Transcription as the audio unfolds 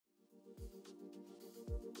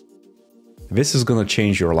this is gonna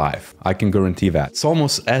change your life. I can guarantee that. It's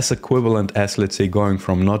almost as equivalent as, let's say, going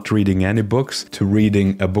from not reading any books to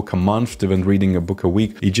reading a book a month to then reading a book a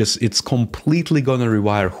week. It's completely gonna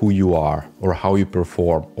rewire who you are or how you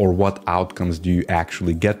perform or what outcomes do you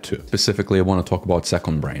actually get to. Specifically, I want to talk about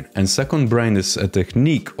second brain. And second brain is a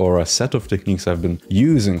technique or a set of techniques I've been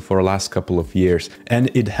using for the last couple of years.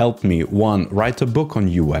 And it helped me, one, write a book on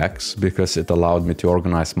UX because it allowed me to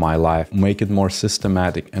organize my life, make it more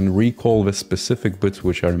systematic and recall the specific bits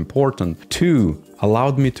which are important. Two,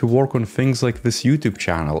 allowed me to work on things like this YouTube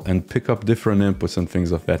channel and pick up different inputs and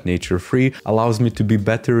things of that nature. Three, allows me to be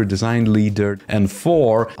better design leader. And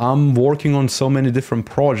four, I'm working on so many different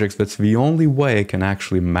projects that's the only way I can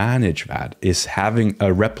actually manage that is having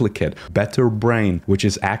a replicate, better brain, which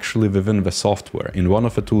is actually within the software in one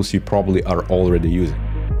of the tools you probably are already using.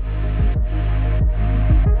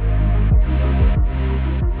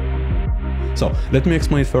 So let me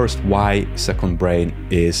explain first why second brain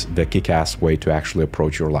is the kick-ass way to actually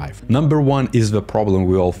approach your life. Number one is the problem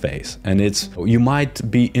we all face, and it's you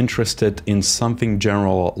might be interested in something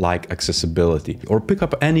general like accessibility or pick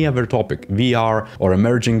up any other topic, VR or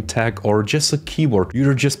emerging tech or just a keyword.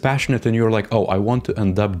 You're just passionate and you're like, oh, I want to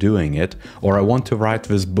end up doing it, or I want to write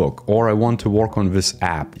this book, or I want to work on this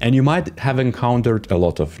app. And you might have encountered a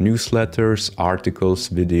lot of newsletters, articles,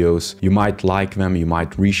 videos. You might like them, you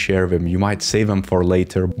might reshare them, you might save them for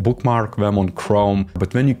later, bookmark them on Chrome,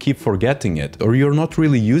 but when you keep forgetting it, or you're not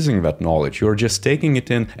really using that knowledge, you're just taking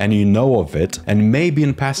it in and you know of it, and maybe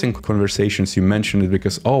in passing conversations you mention it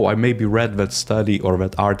because, oh, I maybe read that study or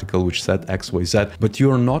that article which said X, Y, Z, but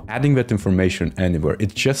you're not adding that information anywhere.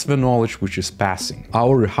 It's just the knowledge which is passing.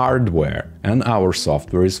 Our hardware and our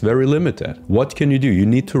software is very limited. What can you do? You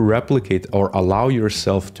need to replicate or allow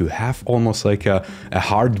yourself to have almost like a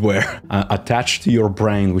hardware attached to your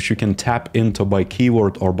brain, which you can tap into by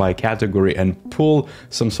keyword or by category and pull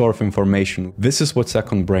some sort of information. This is what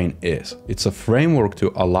second brain is. It's a framework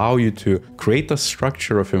to allow you to create a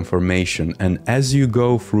structure of information, and as you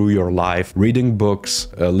go through your life, reading books,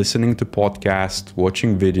 listening to podcasts,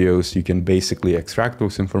 watching videos, you can basically extract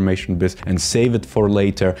those information bits and save it for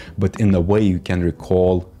later, but in a way you can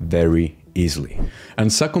recall very easily.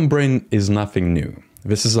 And second brain is nothing new.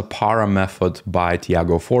 This is a para method by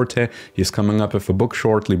Tiago Forte. He's coming up with a book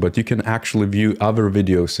shortly, but you can actually view other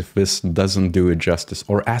videos if this doesn't do it justice,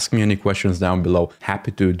 or ask me any questions down below. Happy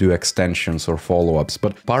to do extensions or follow-ups.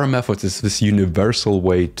 But para method is this universal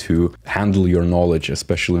way to handle your knowledge,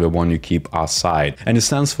 especially the one you keep aside. And it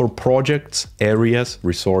stands for projects, areas,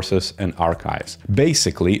 resources, and archives.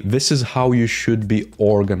 Basically, this is how you should be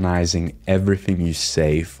organizing everything you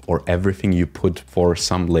save or everything you put for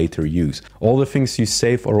some later use. All the things you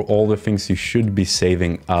save or all the things you should be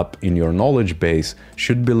saving up in your knowledge base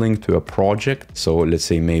should be linked to a project. So let's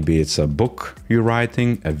say maybe it's a book you're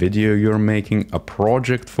writing, a video you're making, a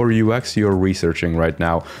project for UX you're researching right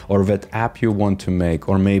now, or that app you want to make,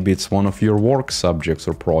 or maybe it's one of your work subjects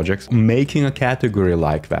or projects. Making a category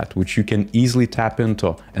like that, which you can easily tap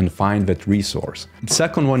into and find that resource. The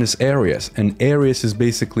second one is areas, and areas is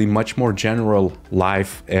basically much more general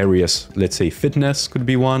life areas. Let's say fitness could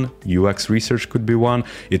be one, UX research could be one,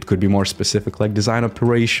 it could be more specific like design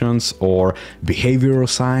operations or behavioral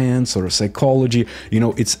science or psychology. You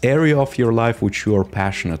know, it's area of your life which you are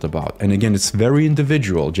passionate about. And again, it's very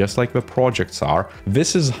individual, just like the projects are.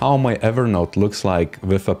 This is how my Evernote looks like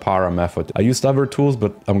with a para method. I used other tools,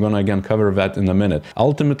 but I'm gonna again cover that in a minute.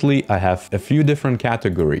 Ultimately, I have a few different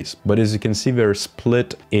categories, but as you can see, they're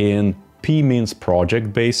split in P means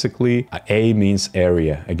project, basically. A means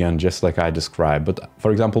area, again, just like I described. But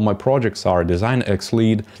for example, my projects are Design X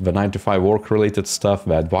Lead, the 9-to-5 work-related stuff,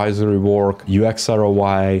 the advisory work, UX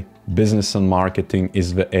ROI, business and marketing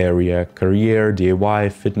is the area, career,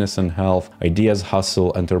 DIY, fitness and health, ideas,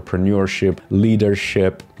 hustle, entrepreneurship,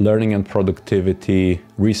 leadership, learning and productivity,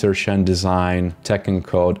 research and design, tech and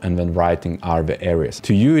code, and then writing are the areas.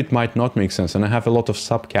 To you, it might not make sense, and I have a lot of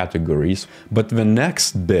subcategories, but the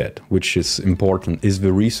next bit, which is important, is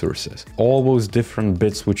the resources. All those different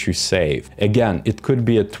bits which you save. Again, it could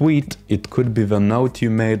be a tweet, it could be the note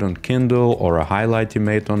you made on Kindle, or a highlight you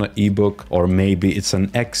made on an ebook, or maybe it's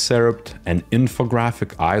an excerpt, an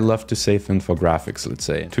infographic. I love to save infographics, let's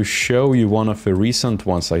say. To show you one of the recent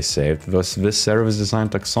ones I saved was this service design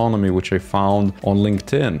taxonomy, which I found on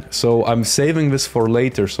LinkedIn. So I'm saving this for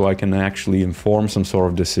later so I can actually inform some sort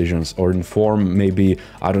of decisions, or inform maybe,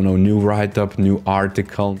 I don't know, new write-up, new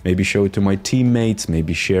article, maybe show it to my teammates,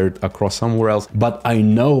 maybe share it across somewhere else. But I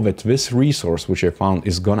know that this resource which I found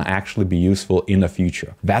is gonna actually be useful in the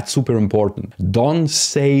future. That's super important. Don't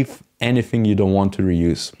save anything you don't want to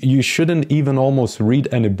reuse. You shouldn't even almost read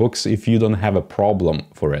any books if you don't have a problem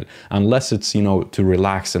for it, unless it's, you know, to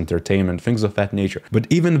relax, entertainment, things of that nature. But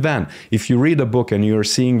even then, if you read a book and you're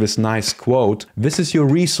seeing this nice quote, this is your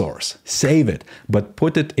resource. Save it, but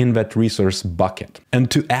put it in that resource bucket. And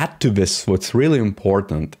to add to this, what's really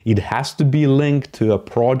important, it has to be linked to a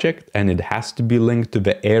project and it has to be linked to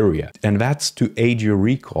the area. And that's to aid your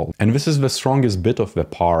recall. And this is the strongest bit of the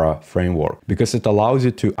PARA framework, because it allows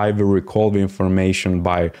you to either recall the information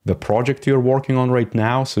by the project you're working on right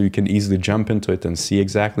now, so you can easily jump into it and see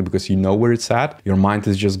exactly, because you know where it's at. Your mind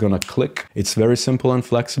is just gonna click. It's very simple and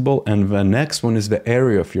flexible. And the next one is the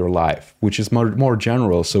area of your life, which is more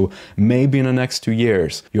general. So maybe in the next 2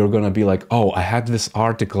 years, you're gonna be like, oh, I had this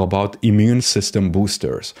article about immune system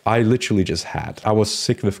boosters. I literally just had. I was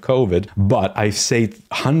sick with COVID, but I saved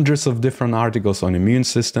hundreds of different articles on immune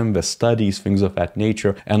system, the studies, things of that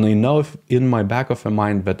nature. And I know in my back of my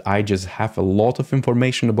mind that I just have a lot of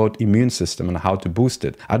information about immune system and how to boost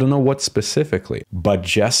it. I don't know what specifically, but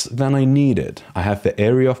just then I need it. I have the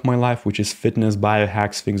area of my life, which is fitness,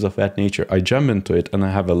 biohacks, things of that nature. I jump into it and I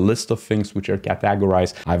have a list of things which are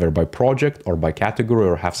categorized either by project or by category,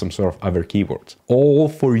 or have some sort of other keywords. All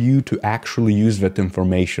for you to actually use that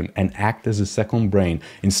information and act as a second brain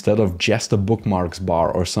instead of just a bookmarks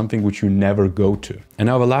bar or something which you never go to. And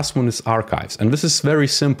now the last one is archives. And this is very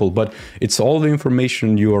simple, but it's all the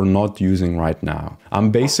information you are not using right now. I'm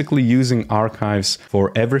basically using archives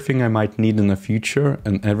for everything I might need in the future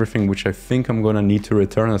and everything which I think I'm gonna need to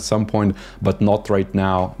return at some point, but not right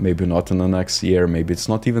now, maybe not in the next year, maybe it's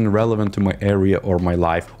not even relevant to my area or my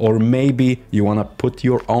life, or maybe you wanna put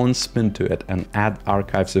your own spin to it and add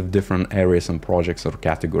archives of different areas and projects or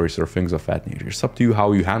categories or things of that nature. It's up to you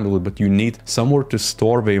how you handle it, but you need somewhere to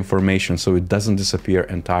store the information so it doesn't disappear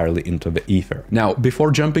entirely into the ether. Now,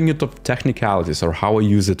 before jumping into technicalities or how I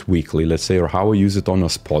use it weekly, let's say, or how I use it on a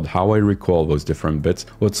spot, how I recall those different bits,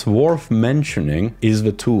 what's worth mentioning is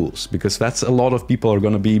the tools, because that's a lot of people are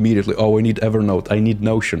going to be immediately, oh, I need Evernote, I need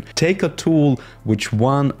Notion. Take a tool which,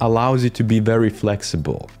 one, allows you to be very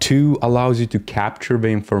flexible, two, allows you to capture the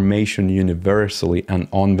information universally and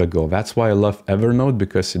on the go. That's why I love Evernote,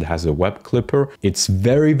 because it has a web clipper. It's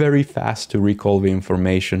very, very fast to recall the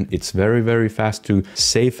information. It's very, very fast to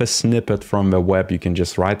save a snippet from the web. You can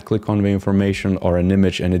just right click on the information or an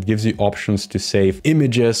image and it gives you options to save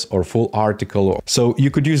images or full article. So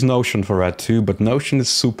you could use Notion for that too, but Notion is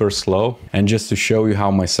super slow. And just to show you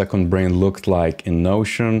how my second brain looked like in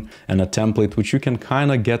Notion, and a template which you can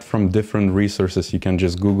kind of get from different resources, you can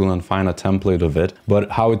just Google and find a template of it.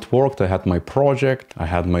 But how it worked, I had my project, I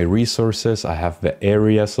had my resources, I have the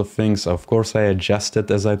areas of things. Of course, I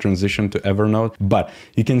adjusted as I transitioned to Evernote, but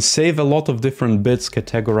you can save a lot of different bits,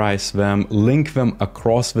 categorize them, link them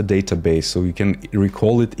across the database so you can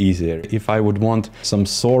recall it easier. If I would want some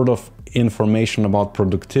sort of information about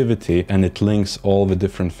productivity, and it links all the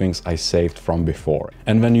different things I saved from before.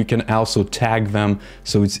 And then you can also tag them,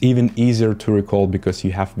 so it's even easier to recall because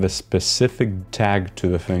you have the specific tag to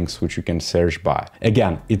the things which you can search by.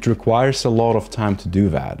 Again, it requires a lot of time to do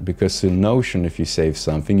that, because in Notion, if you save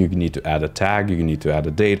something, you need to add a tag, you need to add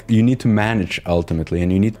a date, you need to manage ultimately,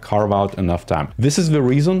 and you need to carve out enough time. This is the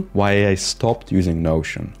reason why I stopped using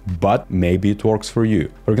Notion, but maybe it works for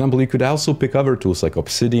you. For example, you could also pick other tools like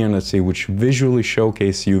Obsidian, let's say, which visually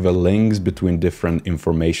showcase you the links between different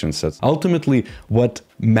information sets. Ultimately, what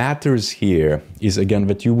matters here is, again,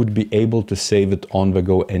 that you would be able to save it on the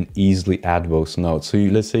go and easily add those notes. So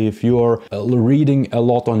let's say if you are reading a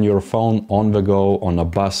lot on your phone on the go, on a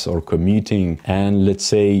bus or commuting, and let's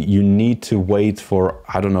say you need to wait for,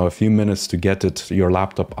 I don't know, a few minutes to get your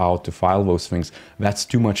laptop out to file those things, that's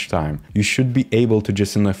too much time. You should be able to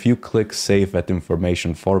just in a few clicks save that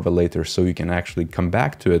information for the later, so you can actually come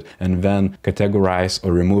back to it and then categorize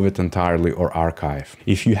or remove it entirely or archive.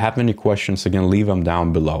 If you have any questions, again, leave them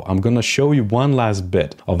down below. I'm going to show you one last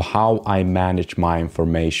bit of how I manage my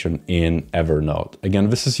information in Evernote. Again,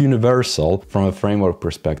 this is universal from a framework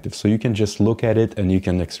perspective, so you can just look at it and you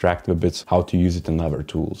can extract the bits how to use it in other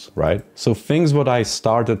tools, right? So things what I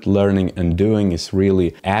started learning and doing is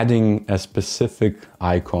really adding a specific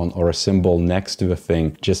icon or a symbol next to the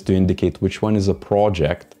thing just to indicate which one is a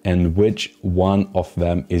project and which one of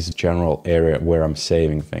them is general area where I'm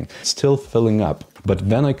saving things. Still filling up But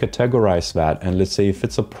then I categorize that, and let's say if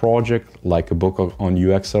it's a project like a book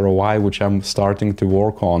on UX ROI, which I'm starting to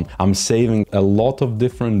work on, I'm saving a lot of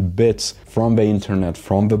different bits from the internet,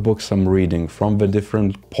 from the books I'm reading, from the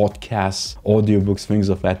different podcasts, audiobooks, things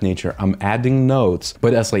of that nature. I'm adding notes,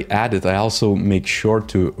 but as I add it, I also make sure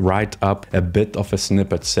to write up a bit of a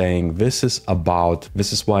snippet saying this is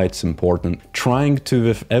why it's important. Trying to,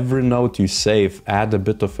 with every note you save, add a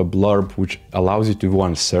bit of a blurb, which allows you to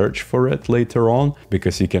one, search for it later on,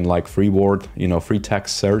 because you can like free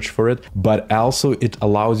text search for it, but also it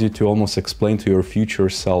allows you to almost explain to your future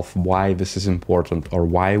self why this is important, or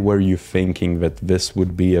why were you thinking that this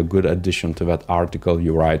would be a good addition to that article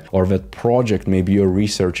you write, or that project. Maybe you're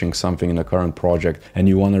researching something in a current project and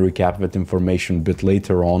you want to recap that information a bit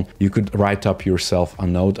later on. You could write up yourself a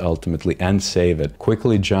note ultimately and save it.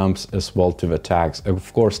 Quickly jumps as well to the tags.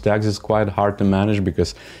 Of course, tags is quite hard to manage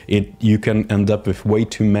because you can end up with way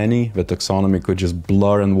too many. The taxonomy could just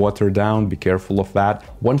blur and water down. Be careful of that.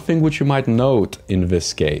 One thing which you might note in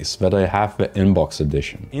this case, that I have the inbox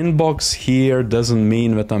edition. Inbox here doesn't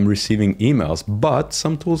mean that I'm receiving emails, but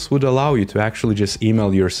some tools would allow you to actually just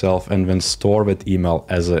email yourself and then store that email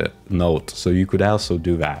as a note. So you could also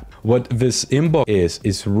do that. What this inbox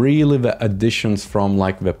is really the additions from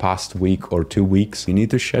like the past week or 2 weeks. You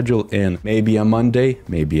need to schedule in maybe a Monday,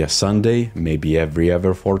 maybe a Sunday, maybe every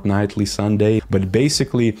other fortnightly Sunday. But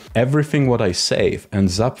basically everything what I save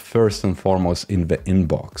ends up first and foremost in the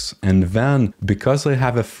inbox. And then because I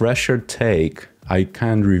have a fresher take, I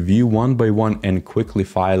can review one by one and quickly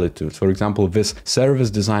file it to. For example, this service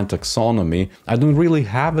design taxonomy, I don't really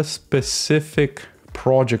have a specific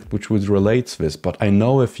project which would relate to this, but I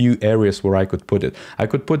know a few areas where I could put it. I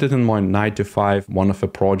could put it in my 9 to 5, one of the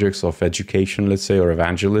projects of education, let's say, or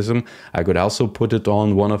evangelism. I could also put it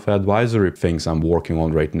on one of the advisory things I'm working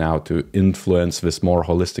on right now to influence this more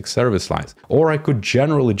holistic service lines. Or I could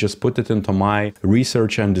generally just put it into my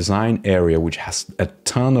research and design area, which has a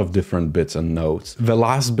ton of different bits and notes. The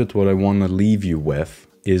last bit what I want to leave you with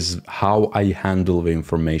is how I handle the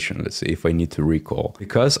information, let's say, if I need to recall.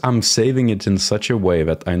 Because I'm saving it in such a way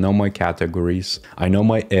that I know my categories, I know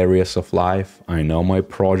my areas of life, I know my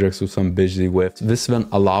projects which I'm busy with. This then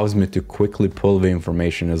allows me to quickly pull the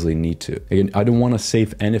information as I need to. Again, I don't want to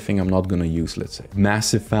save anything I'm not going to use, let's say.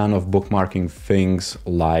 Massive fan of bookmarking things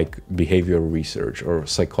like behavioral research or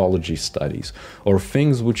psychology studies, or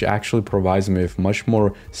things which actually provides me with much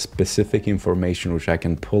more specific information which I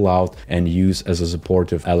can pull out and use as a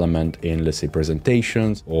support element in, let's say,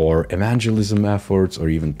 presentations or evangelism efforts or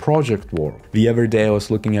even project work. The other day I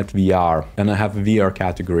was looking at VR, and I have a VR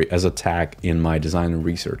category as a tag in my design and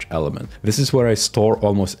research element. This is where I store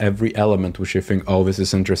almost every element which I think, oh, this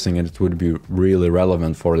is interesting and it would be really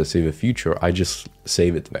relevant for, let's say, the future. I just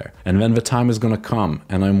save it there. And when the time is going to come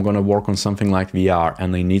and I'm going to work on something like VR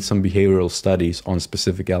and I need some behavioral studies on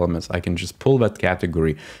specific elements, I can just pull that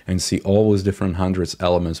category and see all those different hundreds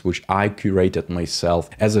elements which I curated myself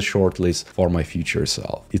as a short list for my future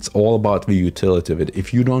self. It's all about the utility of it.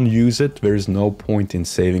 If you don't use it, there is no point in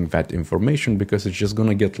saving that information because it's just going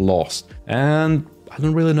to get lost. And I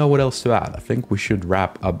don't really know what else to add. I think we should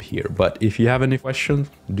wrap up here. But if you have any questions,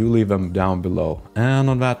 do leave them down below. And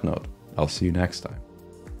on that note, I'll see you next time.